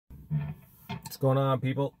What's going on,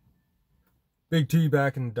 people? Big T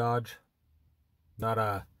back in Dodge. Not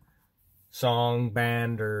a song,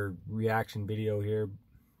 band, or reaction video here.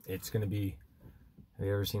 It's gonna be, have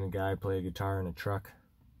you ever seen a guy play a guitar in a truck?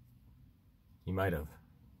 You might have.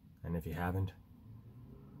 And if you haven't,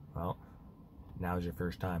 well, now's your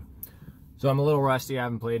first time. So I'm a little rusty, I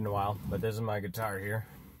haven't played in a while, but this is my guitar here.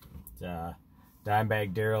 It's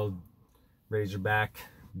Dimebag Darrell Razorback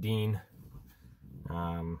Dean.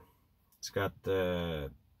 It's got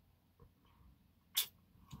the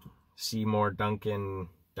Seymour Duncan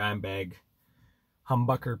Dimebag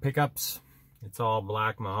humbucker pickups. It's all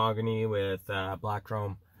black mahogany with black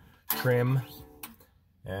chrome trim.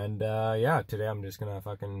 And yeah, today I'm just gonna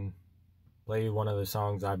fucking play one of the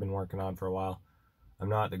songs I've been working on for a while. I'm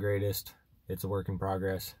not the greatest, it's a work in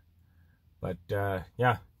progress. But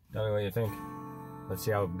yeah, tell me what you think. Let's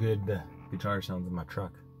see how good the guitar sounds in my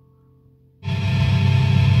truck.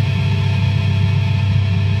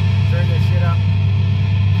 Turn this shit up.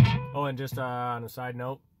 Oh, and just on a side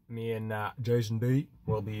note, me and Jason D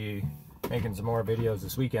will be making some more videos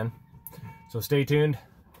this weekend. So stay tuned.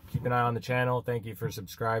 Keep an eye on the channel. Thank you for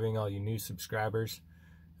subscribing, all you new subscribers.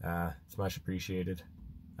 It's much appreciated.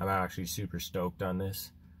 I'm actually super stoked on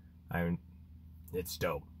this. It's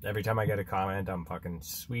dope. Every time I get a comment, I'm fucking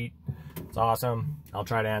sweet. It's awesome. I'll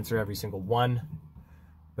try to answer every single one.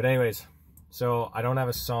 But anyways, so I don't have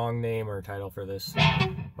a song name or title for this,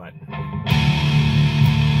 but let's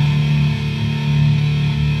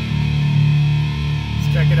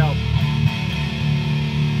check it out.